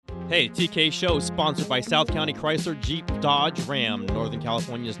Hey, TK Show is sponsored by South County Chrysler Jeep Dodge Ram, Northern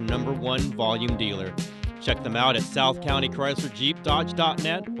California's #1 volume dealer. Check them out at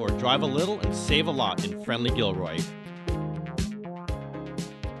southcountychryslerjeepdodge.net or drive a little and save a lot in friendly Gilroy.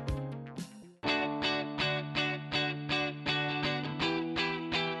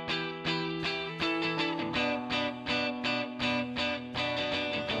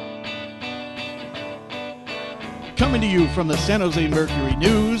 Coming to you from the San Jose Mercury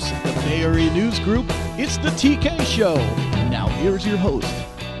News, the Bay Area News Group, it's the TK Show. Now here's your host,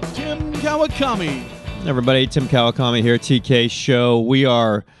 Tim Kawakami. Everybody, Tim Kawakami here, TK Show. We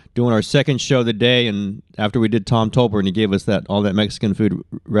are doing our second show of the day, and after we did Tom Tolbert and he gave us all that Mexican food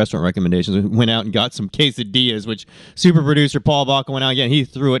restaurant recommendations, we went out and got some quesadillas, which super producer Paul Baca went out again. He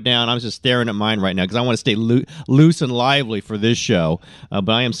threw it down. I was just staring at mine right now because I want to stay loose and lively for this show, but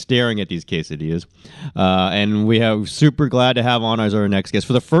I am staring at these quesadillas. And we have super glad to have on as our next guest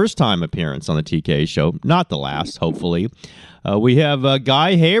for the first time appearance on the TK Show, not the last, hopefully. We have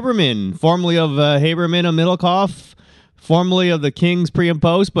Guy Haberman, formerly of Haberman and Middlecoff, formerly of the Kings pre and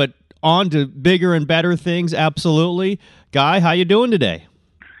post, but on to bigger and better things, absolutely. Guy, how you doing today?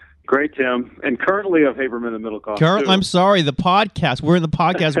 Great, Tim. And currently of Haberman and Middlecoff, too. I'm sorry, the podcast. We're in the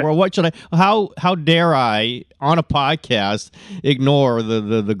podcast world. What should I? How dare I, on a podcast, ignore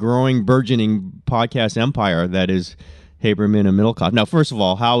the growing, burgeoning podcast empire that is Haberman and Middlecoff? Now, first of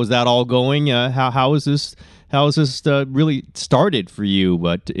all, how is that all going? How is this really started for you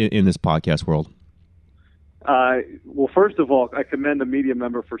in this podcast world? Well, first of all, I commend a media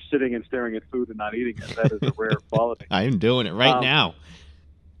member for sitting and staring at food and not eating it. That is a rare quality. I am doing it right now.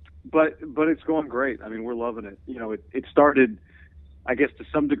 But it's going great. I mean, we're loving it. You know, it started, I guess, to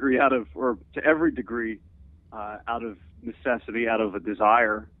some degree to every degree, out of necessity, out of a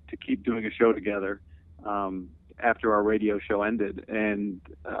desire to keep doing a show together after our radio show ended. And,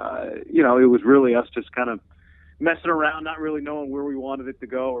 it was really us just kind of messing around, not really knowing where we wanted it to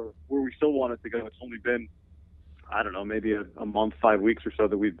go or where we still want it to go. It's only been, I don't know, maybe a month, 5 weeks or so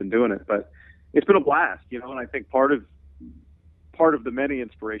that we've been doing it, but it's been a blast, and I think part of the many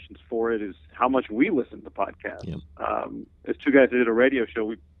inspirations for it is how much we listen to podcasts. Yep. As two guys that did a radio show,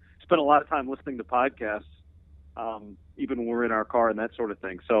 we spent a lot of time listening to podcasts, even when we're in our car and that sort of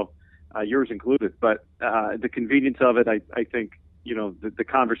thing. So yours included, but the convenience of it, I think, the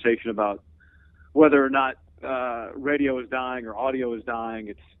conversation about whether or not radio is dying or audio is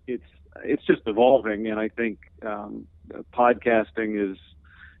dying, it's just evolving, and I think podcasting is,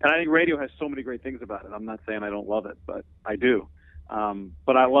 and I think radio has so many great things about it. I'm not saying I don't love it, but I do.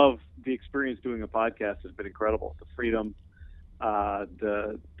 But I love the experience doing a podcast. Has been incredible. The freedom,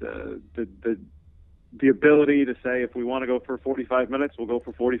 the ability to say if we want to go for 45 minutes, we'll go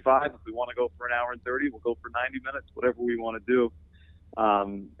for 45. If we want to go for an hour and 30, we'll go for 90 minutes. Whatever we want to do,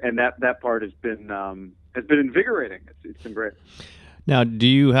 and that part has been invigorating. It's been great. Now, do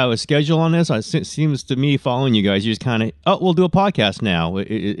you have a schedule on this? It seems to me, following you guys, you just kind of, we'll do a podcast now.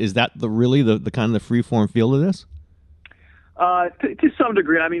 Is that really the kind of the free-form feel of this? To some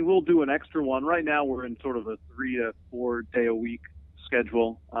degree. I mean, we'll do an extra one. Right now, we're in sort of a 3 to 4 day a week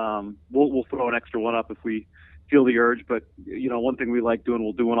schedule. We'll throw an extra one up if we feel the urge. But, one thing we like doing,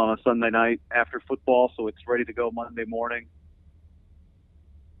 we'll do one on a Sunday night after football, so it's ready to go Monday morning.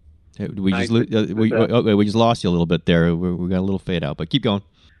 We just lost you a little bit there. We got a little fade out, but keep going.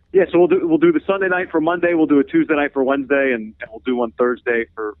 Yeah, so we'll do the Sunday night for Monday. We'll do a Tuesday night for Wednesday, and we'll do one Thursday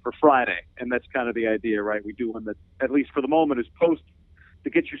for Friday. And that's kind of the idea, right? We do one that, at least for the moment, is post to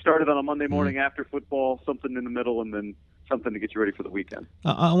get you started on a Monday morning after football, something in the middle, and then something to get you ready for the weekend.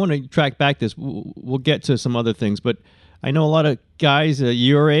 I want to track back this. We'll get to some other things, but I know a lot of guys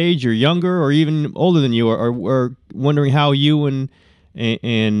your age or younger or even older than you are wondering how you and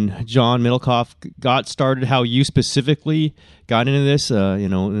John Middlecoff got started, how you specifically got into this,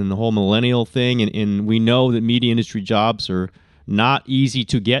 in the whole millennial thing. And we know that media industry jobs are not easy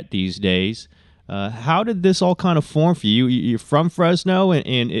to get these days. How did this all kind of form for you? You're from Fresno,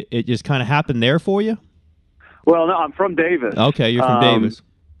 and it just kind of happened there for you? Well, no, I'm from Davis. Okay, you're from Davis.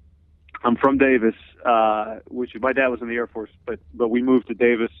 I'm from Davis, which my dad was in the Air Force, but we moved to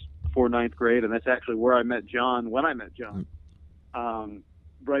Davis before 9th grade, and that's actually where I met John, when I met John.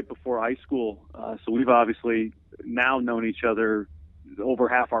 Right before high school. So we've obviously now known each other over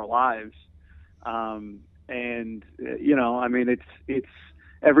half our lives. It's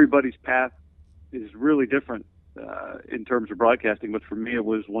everybody's path is really different in terms of broadcasting. But for me, it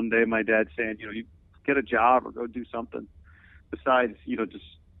was one day my dad saying, you get a job or go do something besides, just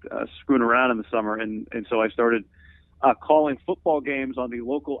screwing around in the summer. And so I started calling football games on the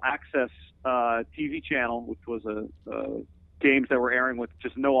local Access TV channel, which was a games that were airing with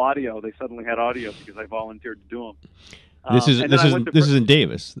just no audio. They suddenly had audio because I volunteered to do them. This is in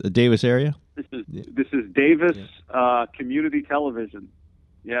Davis, the Davis area. This is Davis Community Television.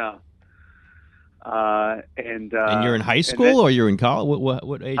 Yeah. And you're in high school or you're in college?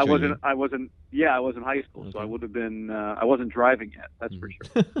 What age? I was in high school, okay. So I would have been. I wasn't driving yet. That's for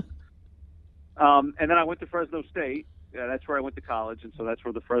sure. And then I went to Fresno State. Yeah, that's where I went to college, and so that's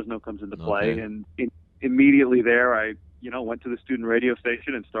where the Fresno comes into play. Okay. And immediately there, I went to the student radio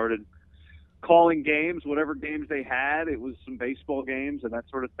station and started calling games, whatever games they had. It was some baseball games and that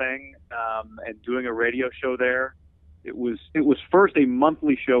sort of thing, and doing a radio show there. It was first a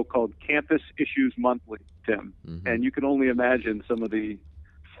monthly show called Campus Issues Monthly, Tim, and you can only imagine some of the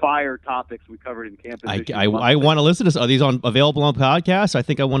fire topics we covered in Campus Issues Monthly. I want to listen to. Are these available on podcasts? I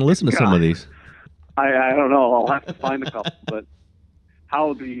think I want to listen to some of these. I don't know. I'll have to find a couple, but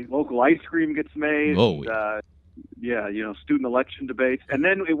how the local ice cream gets made. Oh, student election debates, and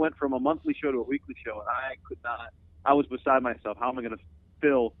then it went from a monthly show to a weekly show, and I could not. I was beside myself. How am I going to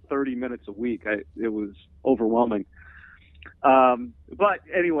fill 30 minutes a week? It was overwhelming. But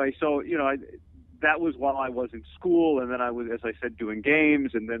anyway, so that was while I was in school, and then I was, as I said, doing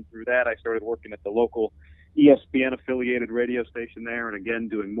games, and then through that I started working at the local ESPN affiliated radio station there, and again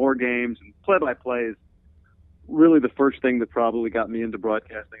doing more games, and play-by-play is really the first thing that probably got me into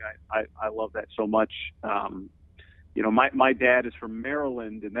broadcasting. I love that so much. My dad is from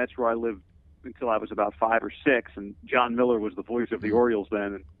Maryland, and that's where I lived until I was about 5 or 6, and John Miller was the voice of the Orioles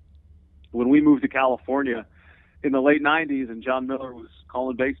then. And when we moved to California in the late 90s and John Miller was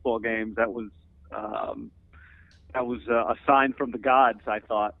calling baseball games, that was a sign from the gods, I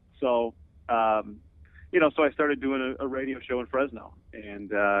thought. So, so I started doing a radio show in Fresno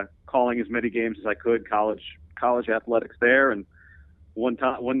and calling as many games as I could, college athletics there. And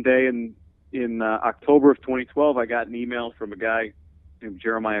one day in October of 2012, I got an email from a guy named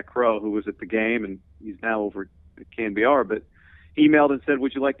Jeremiah Crow, who was at the game, and he's now over at KNBR, but he emailed and said,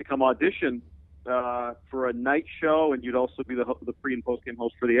 would you like to come audition for a night show, and you'd also be the pre- and post-game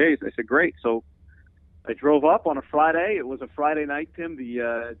host for the A's? I said, great. So I drove up on a Friday. It was a Friday night, Tim.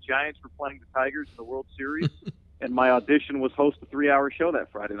 The Giants were playing the Tigers in the World Series, and my audition was host a 3-hour show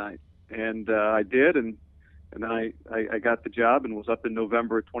that Friday night. And I did, and then I got the job and was up in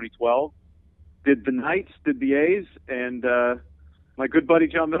November of 2012. Did the nights, did the A's, and my good buddy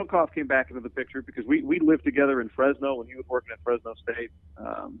John Middlecoff came back into the picture because we lived together in Fresno when he was working at Fresno State.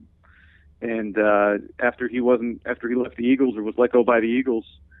 And after he left the Eagles or was let go by the Eagles,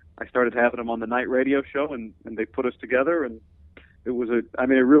 I started having him on the night radio show, and they put us together, and it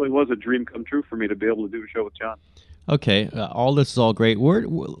really was a dream come true for me to be able to do a show with John. Okay, all this is all great.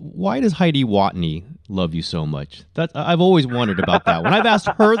 Why does Heidi Watney love you so much? I've always wondered about that one. I've asked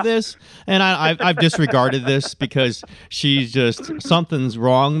her this, and I've disregarded this because she's just something's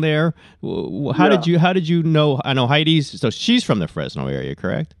wrong there. How did you know? I know she's from the Fresno area,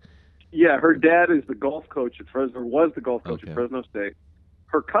 correct? Yeah, her dad is the golf coach at Fresno. Was the golf coach at Fresno State.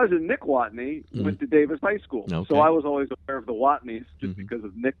 Her cousin Nick Watney went to Davis High School, so I was always aware of the Watneys just because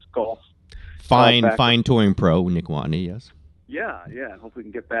of Nick's golf. Fine touring pro, Nick Watney, yes. Yeah. Hopefully he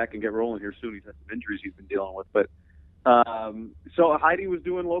can get back and get rolling here soon. He's had some injuries he's been dealing with. But so Heidi was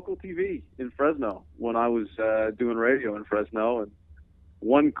doing local TV in Fresno when I was doing radio in Fresno. And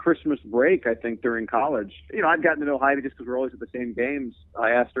one Christmas break, I think, during college, I'd gotten to know Heidi just because we're always at the same games.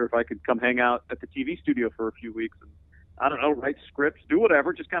 I asked her if I could come hang out at the TV studio for a few weeks and, I don't know, write scripts, do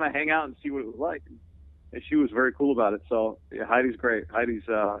whatever, just kind of hang out and see what it was like. And she was very cool about it. So yeah, Heidi's great. Heidi's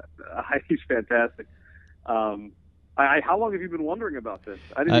fantastic. How long have you been wondering about this?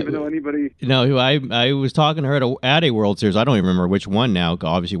 I didn't even know anybody. No, I was talking to her at a World Series. I don't even remember which one now.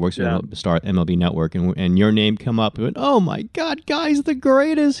 Obviously works for MLB Network, and your name come up. And went, oh my God, Guy's the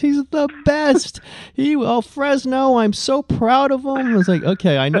greatest. He's the best. Fresno. I'm so proud of him. I was like,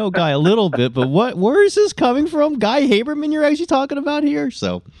 okay, I know Guy a little bit, but where is this coming from? Guy Haberman, you're actually talking about here.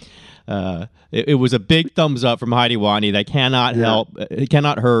 So. It was a big thumbs up from Heidi Watney. That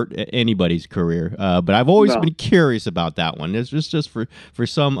cannot hurt anybody's career. But I've always been curious about that one. It's just for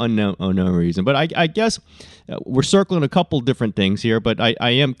some unknown reason. But I guess we're circling a couple different things here. But I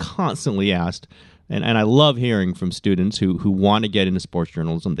am constantly asked, and I love hearing from students who want to get into sports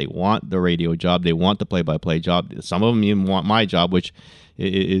journalism. They want the radio job. They want the play-by-play job. Some of them even want my job, which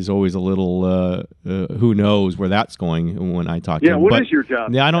is always a little who knows where that's going when I talk to them. Yeah, what is your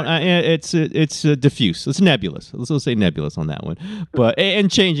job? Yeah, I don't. It's diffuse. It's nebulous. Let's say nebulous on that one. But and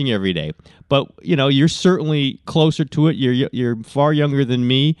changing every day. But you're certainly closer to it. You're far younger than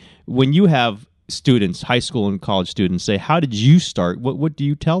me. When you have students, high school and college students, say, "How did you start?" What do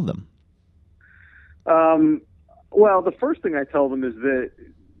you tell them? Well, the first thing I tell them is that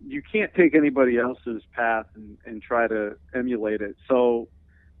you can't take anybody else's path and try to emulate it. So,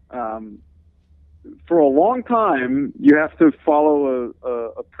 for a long time, you have to follow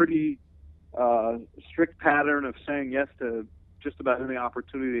a pretty strict pattern of saying yes to just about any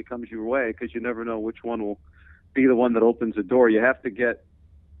opportunity that comes your way, because you never know which one will be the one that opens the door. You have to get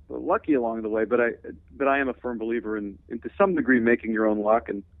lucky along the way, but I am a firm believer in to some degree making your own luck,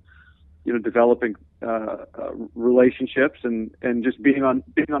 and developing relationships and just being on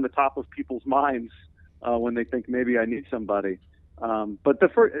the top of people's minds when they think maybe I need somebody. But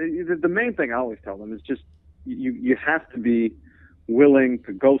the main thing I always tell them is just you have to be willing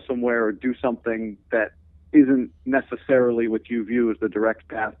to go somewhere or do something that isn't necessarily what you view as the direct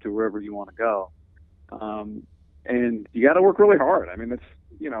path to wherever you want to go. And you got to work really hard. I mean,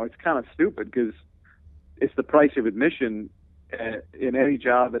 it's kind of stupid because it's the price of admission in any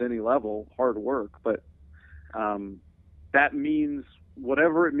job at any level, hard work. But that means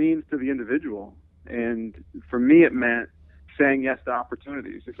whatever it means to the individual. And for me, it meant saying yes to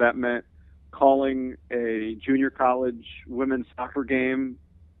opportunities. If that meant calling a junior college women's soccer game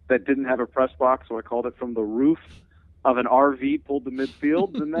that didn't have a press box, so I called it from the roof of an RV pulled to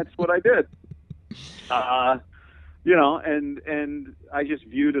midfield, then that's what I did. And I just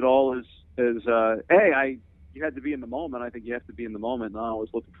viewed it all as you had to be in the moment. I think you have to be in the moment, not always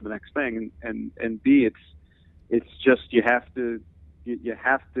looking for the next thing. And B, it's just you have to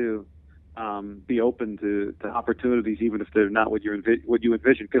be open to opportunities, even if they're not what you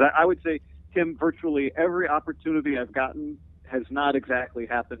envision. Because I would say, Tim, virtually every opportunity I've gotten has not exactly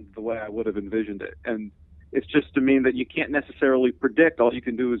happened the way I would have envisioned it. And it's just to mean that you can't necessarily predict. All you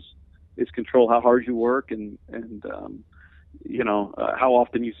can do is control how hard you work and how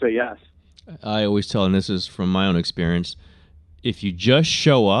often you say yes. I always tell, and this is from my own experience, if you just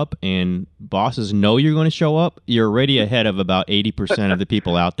show up and bosses know you're going to show up, you're already ahead of about 80% of the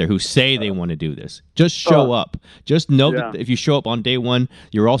people out there who say they want to do this. Just show up. Just know that if you show up on day one,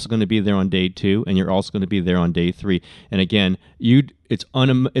 you're also going to be there on day two, and you're also going to be there on day three. And again, it's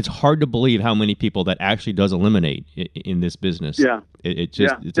hard to believe how many people that actually does eliminate in this business. Yeah.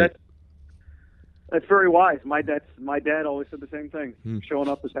 That's very wise. My dad always said the same thing. Showing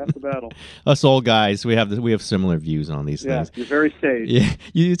up is half the battle. Us old guys, we have similar views on these things. Yeah, you're very sage. Yeah,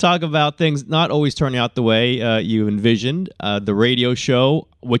 you talk about things not always turning out the way you envisioned. The radio show,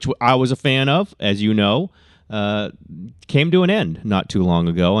 which I was a fan of, as you know, came to an end not too long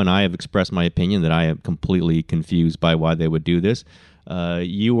ago, and I have expressed my opinion that I am completely confused by why they would do this.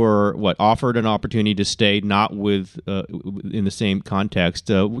 You were offered an opportunity to stay, not with in the same context.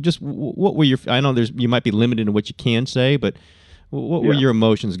 Just what were your? I know you might be limited in what you can say, but what were your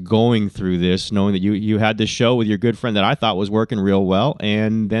emotions going through this, knowing that you had this show with your good friend that I thought was working real well,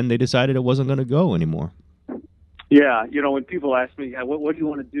 and then they decided it wasn't going to go anymore? Yeah, when people ask me, what do you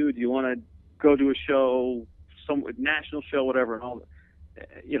want to do? Do you want to go to a show, some national show, whatever, and all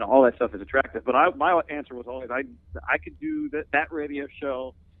that stuff is attractive. But my answer was always, I could do that radio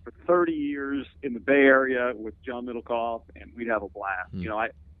show for 30 years in the Bay Area with John Middlecoff, and we'd have a blast.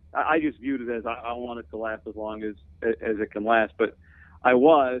 I just viewed it as I want it to last as long as it can last. But I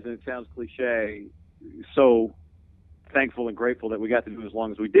was, and it sounds cliche, so thankful and grateful that we got to do as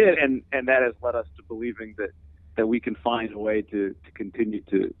long as we did, and that has led us to believing that we can find a way to continue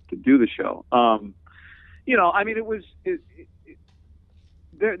to do the show.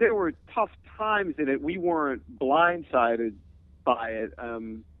 There were tough times in it. We weren't blindsided by it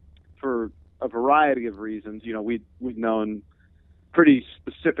for a variety of reasons. We'd known pretty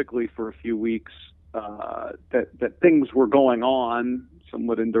specifically for a few weeks that things were going on,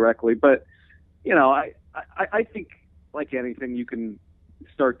 somewhat indirectly. But I think, like anything, you can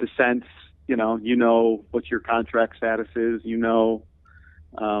start to sense. What your contract status is.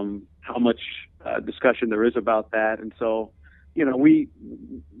 How much discussion there is about that, and so.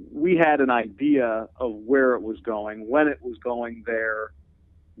 We had an idea of where it was going. When it was going there,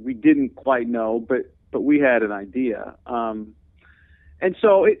 we didn't quite know, but we had an idea. And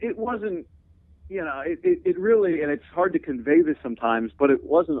so it wasn't, it really, and it's hard to convey this sometimes, but it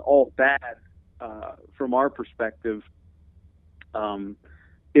wasn't all bad from our perspective.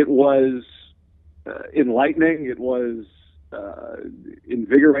 It was enlightening. It was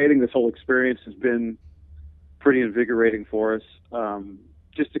invigorating. This whole experience has been pretty invigorating for us,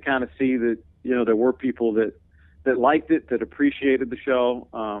 just to kind of see that there were people that liked it, that appreciated the show,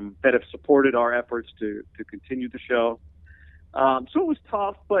 that have supported our efforts to continue the show. So it was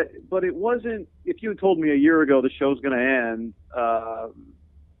tough, but it wasn't. If you had told me a year ago the show's going to end,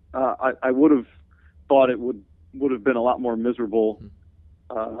 I would have thought it would have been a lot more miserable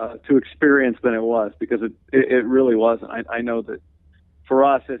to experience than it was, because it really wasn't. I know that for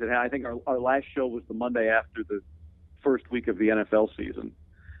us, I think our last show was the Monday after the first week of the NFL season.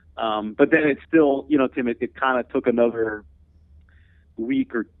 But then it still, Tim, it kind of took another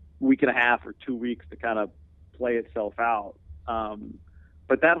week or week and a half or 2 weeks to kind of play itself out.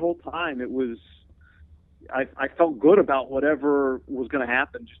 But that whole time, I felt good about whatever was going to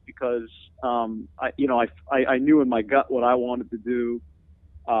happen, just because I knew in my gut what I wanted to do.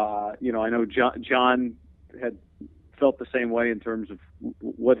 I know John had felt the same way in terms of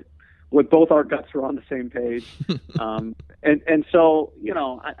what both our guts were on the same page. And so,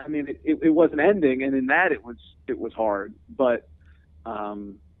 it wasn't ending, and in that it was hard, but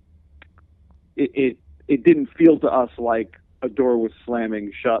it didn't feel to us like a door was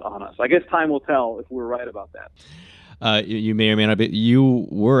slamming shut on us. I guess time will tell if we're right about that. You may or may not be. You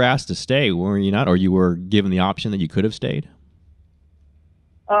were asked to stay, were you not? Or you were given the option that you could have stayed?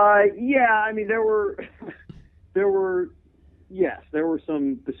 Yeah, I mean, there were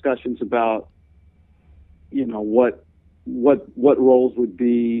some discussions about, what roles would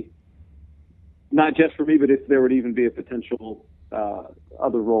be, not just for me, but if there would even be a potential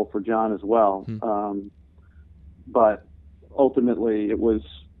other role for John as well. But ultimately it was,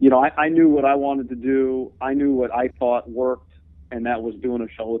 I knew what I wanted to do. I knew what I thought worked, and that was doing a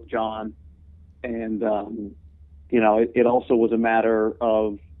show with John. And, it also was a matter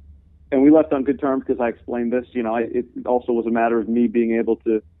of, and we left on good terms because I explained this, it also was a matter of me being able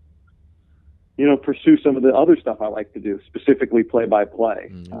to, pursue some of the other stuff I like to do, specifically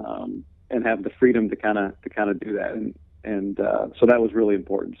play-by-play, and have the freedom to kind of do that. And so that was really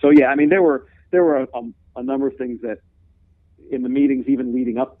important. So yeah, I mean, there were a number of things that in the meetings, even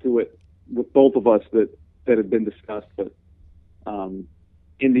leading up to it with both of us, that had been discussed, but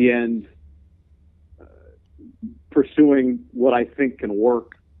in the end, pursuing what I think can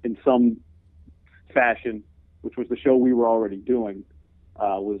work in some fashion, which was the show we were already doing,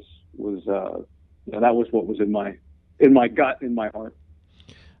 that was what was in my gut, in my heart.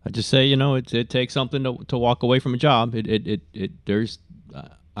 I just say, it takes something to walk away from a job.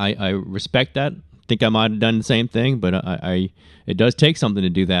 I respect that. I think I might have done the same thing, but it does take something to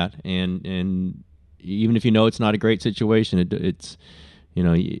do that. And even if it's not a great situation, it's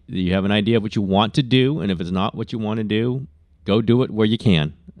you have an idea of what you want to do, and if it's not what you want to do, go do it where you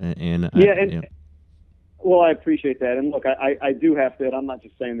can. Well, I appreciate that. And look, I do have to, and I'm not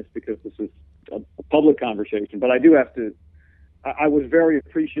just saying this because this is a public conversation, but I do have to, I was very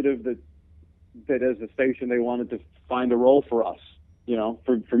appreciative that as a station, they wanted to find a role for us,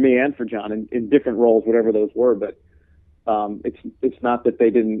 for me and for John in different roles, whatever those were. But it's not that they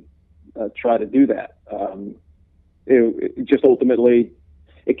didn't try to do that. It just ultimately,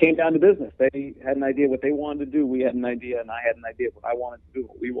 it came down to business. They had an idea what they wanted to do. We had an idea, and I had an idea what I wanted to do,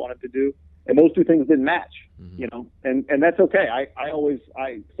 what we wanted to do. And those two things didn't match, and that's okay.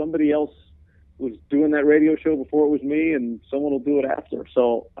 Somebody else was doing that radio show before it was me, and someone will do it after.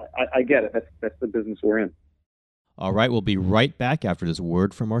 So I get it. That's the business we're in. All right, we'll be right back after this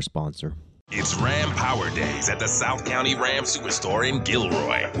word from our sponsor. It's Ram Power Days at the South County Ram Superstore in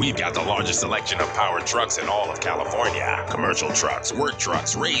Gilroy. We've got the largest selection of powered trucks in all of California. Commercial trucks, work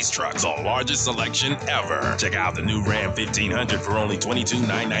trucks, race trucks, the largest selection ever. Check out the new Ram 1500 for only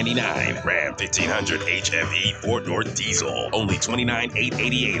 $22,999. Ram 1500 HFE 4-door diesel, only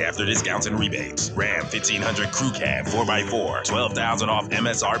 $29,888 after discounts and rebates. Ram 1500 Crew Cab 4x4, $12,000 off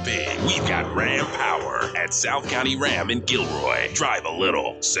MSRP. We've got Ram Power at South County Ram in Gilroy. Drive a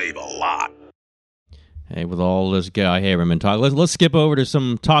little, save a lot. Hey, with all this Guy Haberman talk, let's skip over to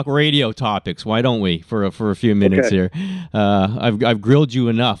some talk radio topics. Why don't we for a few minutes here? I've grilled you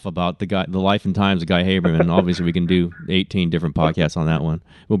enough about the life and times of Guy Haberman. Obviously, we can do 18 different podcasts on that one.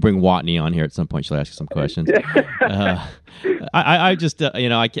 We'll bring Watney on here at some point. She'll ask you some questions. I just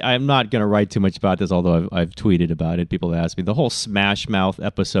I'm not going to write too much about this, although I've tweeted about it. People ask me. The whole Smash Mouth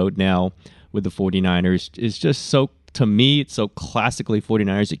episode now with the 49ers is just so. To me, it's so classically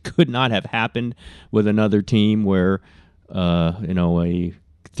 49ers. It could not have happened with another team where, a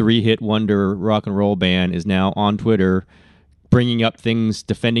 3-hit wonder rock and roll band is now on Twitter bringing up things,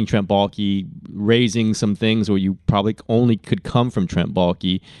 defending Trent Baalke, raising some things where you probably only could come from Trent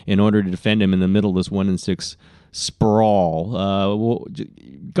Baalke in order to defend him in the middle of this 1-6 sprawl.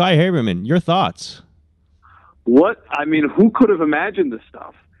 Guy Haberman, your thoughts? Who could have imagined this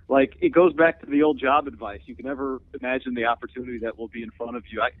stuff? Like, it goes back to the old job advice. You can never imagine the opportunity that will be in front of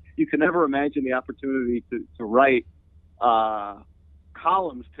you. You can never imagine the opportunity to write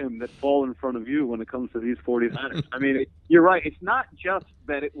columns, Tim, that fall in front of you when it comes to these 49ers. You're right. It's not just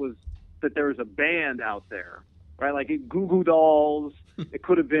that there was a band out there right? Like Goo Goo Dolls. It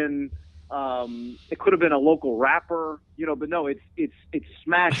could have been a local rapper, but no, it's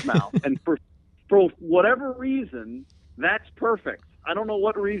Smash Mouth, and for whatever reason, that's perfect. I don't know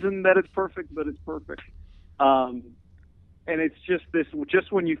what reason that it's perfect, but it's perfect. And it's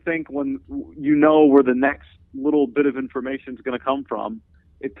just when you think, when you know where the next little bit of information is going to come from,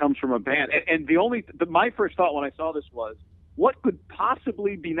 it comes from a band. And my first thought when I saw this was, what could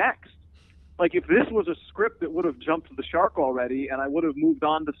possibly be next? Like, if this was a script that would have jumped the shark already, and I would have moved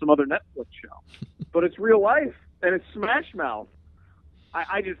on to some other Netflix show. But it's real life, and it's Smash Mouth.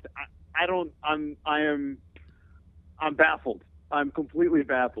 I'm baffled. I'm completely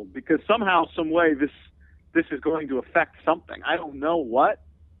baffled, because somehow, some way, this is going to affect something. I don't know what,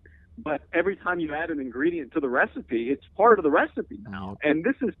 but every time you add an ingredient to the recipe, it's part of the recipe now, and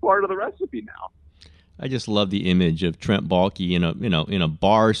this is part of the recipe now. I just love the image of Trent Baalke in a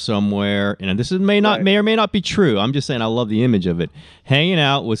bar somewhere, and this may or may not be true. I'm just saying I love the image of it, hanging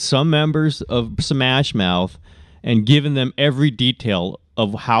out with some members of Smash Mouth and giving them every detail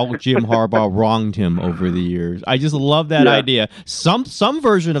of how Jim Harbaugh wronged him over the years. I just love that idea. Some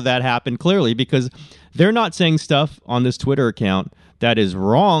version of that happened, clearly, because they're not saying stuff on this Twitter account that is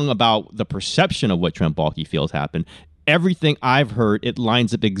wrong about the perception of what Trent Baalke feels happened. Everything I've heard, it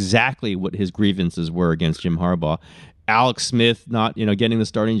lines up exactly what his grievances were against Jim Harbaugh. Alex Smith not, getting the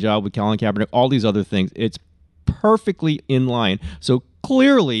starting job with Colin Kaepernick, all these other things. It's perfectly in line. So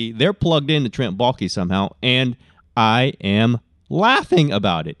clearly they're plugged into Trent Baalke somehow, and I am laughing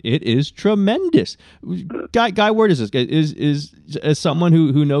about it. It is tremendous. Guy, where does this is as someone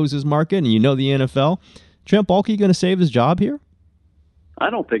who knows his market and the NFL, Trent Baalke going to save his job here?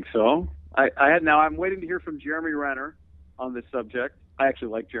 I don't think so. I'm waiting to hear from Jeremy Renner on this subject. I actually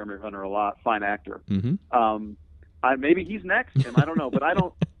like Jeremy Renner a lot. Fine actor. Mm-hmm. Maybe he's next, Tim. I don't know, but I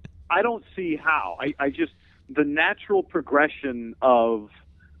don't see how. I just, the natural progression of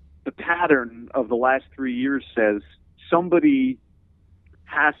the pattern of the last 3 years says somebody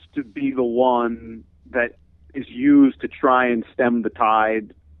has to be the one that is used to try and stem the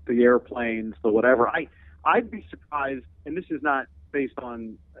tide, the airplanes, the whatever. I'd be surprised, and this is not based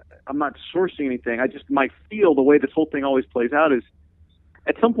on, I'm not sourcing anything. My feel, the way this whole thing always plays out is,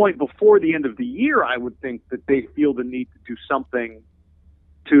 at some point before the end of the year, I would think that they feel the need to do something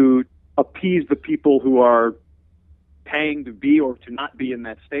to appease the people who are paying to be or to not be in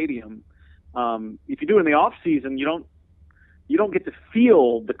that stadium. If you do it in the off season, you don't get to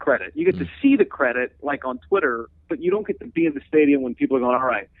feel the credit. You get to see the credit, like on Twitter, but you don't get to be in the stadium when people are going, all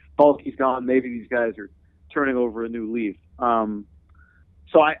right, Baalke's gone, maybe these guys are turning over a new leaf.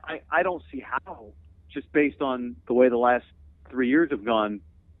 So I don't see how, just based on the way the last 3 years have gone,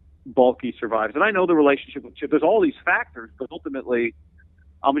 Baalke survives. And I know the relationship with Chip. There's all these factors, but ultimately,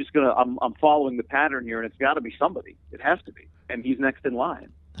 I'm following the pattern here, and it's got to be somebody. It has to be, and he's next in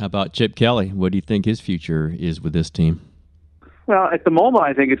line. How about Chip Kelly? What do you think his future is with this team? Well, at the moment,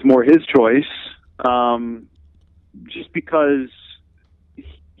 I think it's more his choice, just because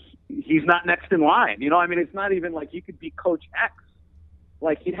he's not next in line. It's not even like you could be Coach X.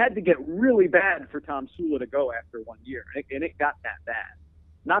 Like, it had to get really bad for Tom Sula to go after 1 year, and it got that bad.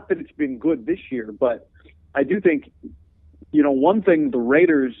 Not that it's been good this year, but I do think, one thing the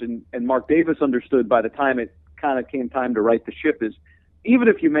Raiders and Mark Davis understood by the time it kind of came time to right the ship is, even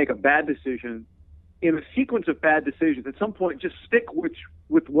if you make a bad decision, in a sequence of bad decisions, at some point just stick with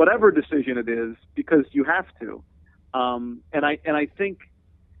whatever decision it is, because you have to. And I think,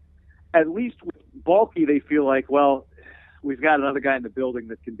 at least with Baalke, they feel like, well, we've got another guy in the building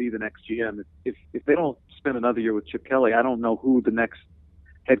that can be the next GM. If they don't spend another year with Chip Kelly, I don't know who the next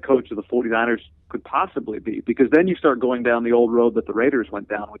head coach of the 49ers could possibly be, because then you start going down the old road that the Raiders went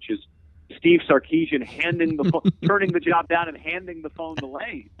down, which is Steve Sarkisian turning the job down and handing the phone to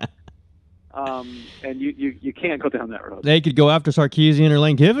Lane. And you can't go down that road. They could go after Sarkisian or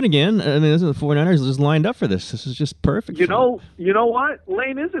Lane Kiffin again. I mean, the 49ers just lined up for this. This is just perfect. You know what?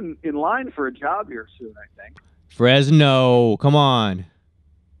 Lane is in line for a job here soon, I think. Fresno, come on.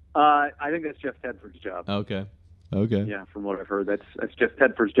 I think that's Jeff Tedford's job. Okay. Yeah, from what I've heard, that's Jeff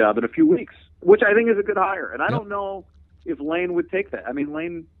Tedford's job in a few weeks, which I think is a good hire. And I don't know if Lane would take that. I mean,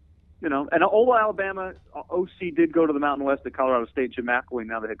 Lane, and old Alabama OC did go to the Mountain West at Colorado State, Jim McElwain,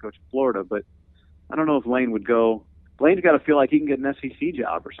 now the head coach of Florida, but I don't know if Lane would go. Lane's got to feel like he can get an SEC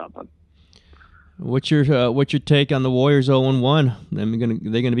job or something. What's your take on the Warriors 0-1?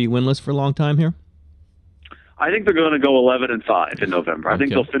 They going to be winless for a long time here? I think they're going to go 11-5 in November. Okay. I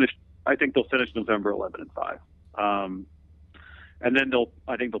think they'll finish November 11-5. And then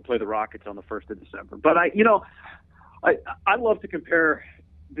I think they'll play the Rockets on the 1st of December. But I love to compare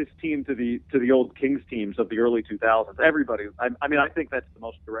this team to the old Kings teams of the early 2000s. Everybody, I mean, I think that's the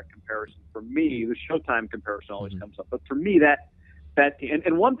most direct comparison for me. The Showtime comparison always comes up, but for me, that team.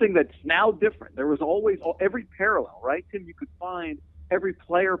 And one thing that's now different, there was always every parallel, right, Tim? You could find every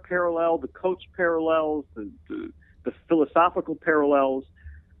player parallel, the coach parallels, the philosophical parallels,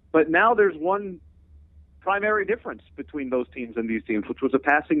 but now there's one primary difference between those teams and these teams, which was a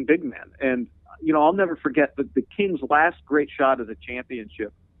passing big man. And I'll never forget that the Kings' last great shot at a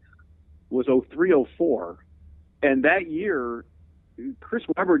championship was 03-04. And that year, Chris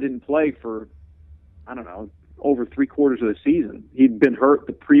Webber didn't play for, I don't know, over 3/4 of the season. He'd been hurt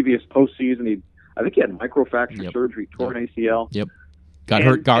the previous postseason. I think he had microfracture surgery, torn ACL. Yep. Got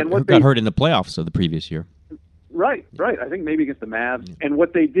hurt in the playoffs of the previous year. Right. I think maybe against the Mavs. Yeah. And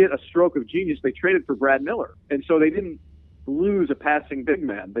what they did, a stroke of genius, they traded for Brad Miller. And so they didn't lose a passing big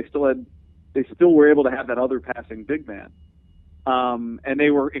man. They still were able to have that other passing big man. And they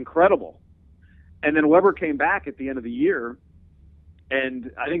were incredible. And then Weber came back at the end of the year,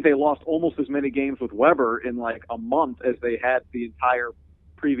 and I think they lost almost as many games with Weber in like a month as they had the entire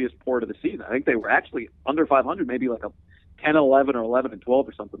previous part of the season. I think they were actually under 500, maybe like a 10-11 or 11-12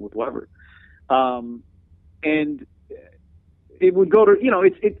 or something with Weber. And it would go to,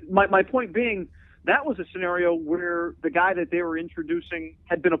 my point being, that was a scenario where the guy that they were introducing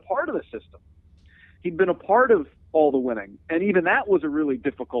had been a part of the system. He'd been a part of all the winning. And even that was a really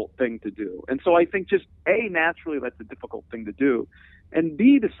difficult thing to do. And so I think just A, naturally, that's a difficult thing to do. And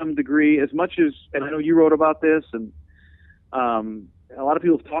B, to some degree, as much as, and I know you wrote about this, and a lot of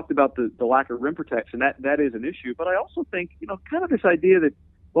people have talked about the lack of rim protection. That is an issue. But I also think, kind of this idea that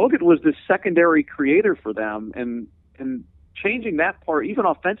Bogut was this secondary creator for them, and changing that part, even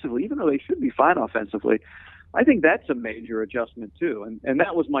offensively, even though they should be fine offensively, I think that's a major adjustment too. And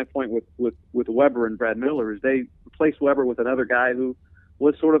that was my point with Weber and Brad Miller, is they replaced Weber with another guy who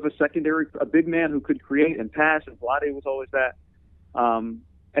was sort of a big man who could create and pass, and Vlade was always that.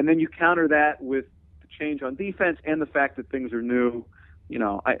 And then you counter that with the change on defense and the fact that things are new.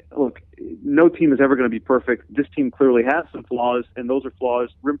 Look, no team is ever going to be perfect. This team clearly has some flaws, and those are flaws.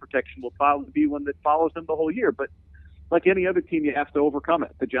 Rim protection will probably be one that follows them the whole year. But like any other team, you have to overcome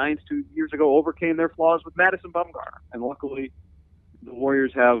it. The Giants 2 years ago overcame their flaws with Madison Bumgarner. And luckily, the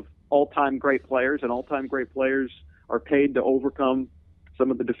Warriors have all-time great players, and all-time great players are paid to overcome some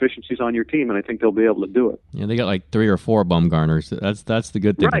of the deficiencies on your team, and I think they'll be able to do it. Yeah, they got like 3 or 4 Bumgarners. That's the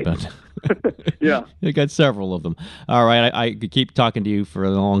good thing about it. Yeah. They got several of them. All right, I could keep talking to you for a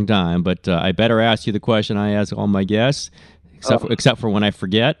long time, but I better ask you the question I ask all my guests, except for when I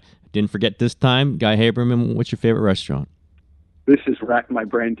forget. Didn't forget this time. Guy Haberman, what's your favorite restaurant? This has racked my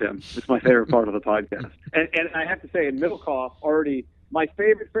brain, Tim. It's my favorite part of the podcast. And I have to say, in Middlecoff, already, my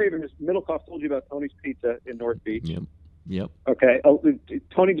favorite is Middlecoff. Told you about Tony's Pizza in North Beach. Yep. Okay.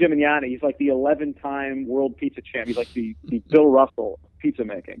 Tony Gimignani, he's like the 11-time world pizza champ. He's like the Bill Russell of pizza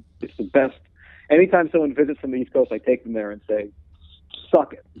making. It's the best. Anytime someone visits from the East Coast, I take them there and say,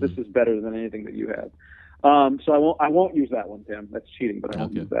 suck it. This is better than anything that you have. So I won't use that one, Tim. That's cheating, but I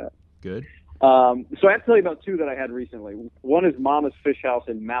won't use that. Good. So I have to tell you about 2 that I had recently. One is Mama's Fish House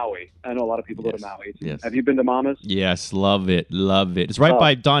in Maui. I know a lot of people go to Maui. Yes. Have you been to Mama's? Yes, love it. It's right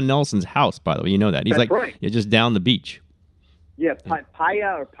by Don Nelson's house, by the way. You know that. He's right. You're just down the beach. Yeah,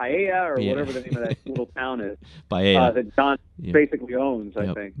 Paella or whatever the name of that little town is. Paella. That Don basically owns,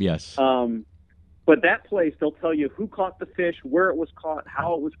 I think. Yes. But that place, they'll tell you who caught the fish, where it was caught,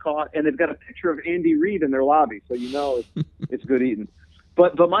 how it was caught, and they've got a picture of Andy Reid in their lobby, so you know it's good eating.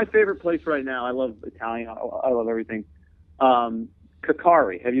 But my favorite place right now, I love Italian. I love everything.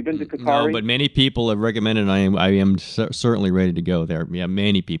 Kakari. Have you been to Kakari? No, but many people have recommended. I am certainly ready to go there. Yeah,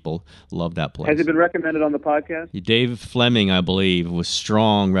 many people love that place. Has it been recommended on the podcast? Dave Fleming, I believe, was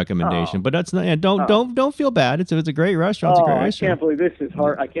strong recommendation. But that's not. Yeah, don't feel bad. It's a great restaurant. It's a great restaurant. I can't believe this is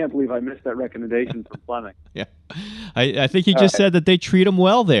hard. I can't believe I missed that recommendation from Fleming. Yeah, I think he just said that they treat him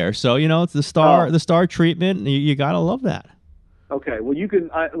well there. So it's the star treatment. You gotta love that. Okay, well, you can.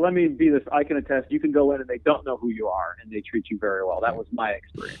 Let me be this. I can attest. You can go in and they don't know who you are, and they treat you very well. That was my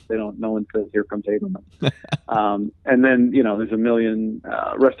experience. They don't. No one says, "Here comes Haberman." And then there's a million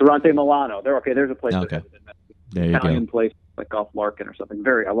Ristorante Milano. There's a place. Okay. There you Italian go. place like off Larkin or something.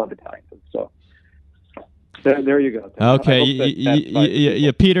 I love Italian food. So there you go. Okay,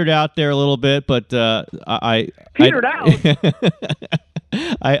 you petered out there a little bit, but I petered out.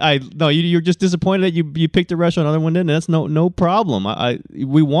 No, you're just disappointed that you picked a restaurant, another one didn't. That's no problem.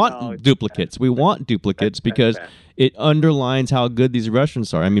 We want duplicates. We want duplicates because it underlines how good these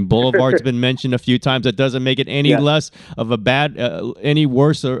restaurants are. I mean, Boulevard's been mentioned a few times. That doesn't make it any less of a bad, any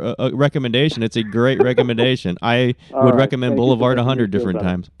worse recommendation. It's a great recommendation. I would recommend Boulevard 100 different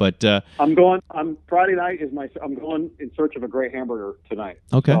times. But I'm going. Friday night is I'm going in search of a great hamburger tonight.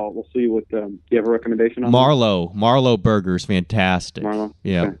 Okay. So we'll see what. Do you have a recommendation on Marlowe Burgers, fantastic. Marlowe?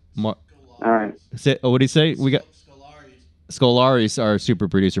 Yeah. Okay. All right. What did he say? We got Scolari's, our super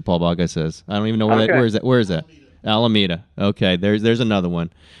producer, Paul Baga says. I don't even know where that. Where is that? Alameda. Okay, there's another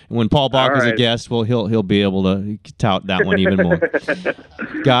one. And when Paul Bach is a guest, well, he'll be able to tout that one even more.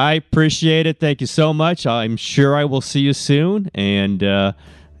 Guy, appreciate it. Thank you so much. I'm sure I will see you soon, and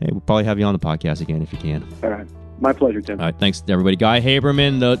we'll probably have you on the podcast again if you can. All right, my pleasure, Tim. All right, thanks everybody. Guy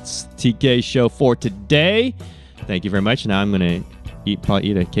Haberman, that's TK show for today. Thank you very much. Now I'm going to probably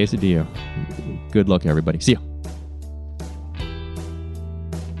eat a quesadilla. Good luck, everybody. See ya.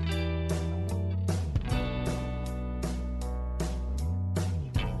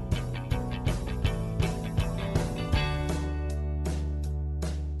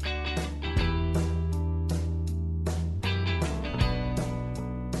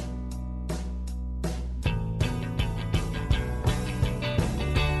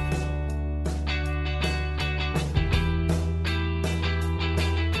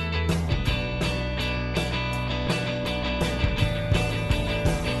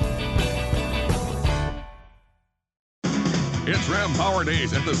 It's Ram Power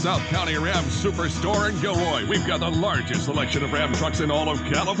Days at the South County Ram Superstore in Gilroy. We've got the largest selection of Ram trucks in all of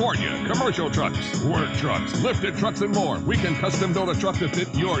California. Commercial trucks, work trucks, lifted trucks, and more. We can custom build a truck to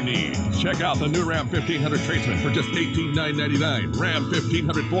fit your needs. Check out the new Ram 1500 Tradesman for just $18,999. Ram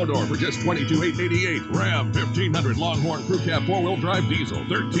 1500 4-door for just $22,888. Ram 1500 Longhorn Crew Cab 4-wheel drive diesel,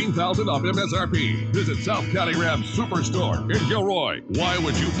 $13,000 off MSRP. Visit South County Ram Superstore in Gilroy. Why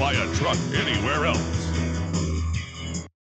would you buy a truck anywhere else?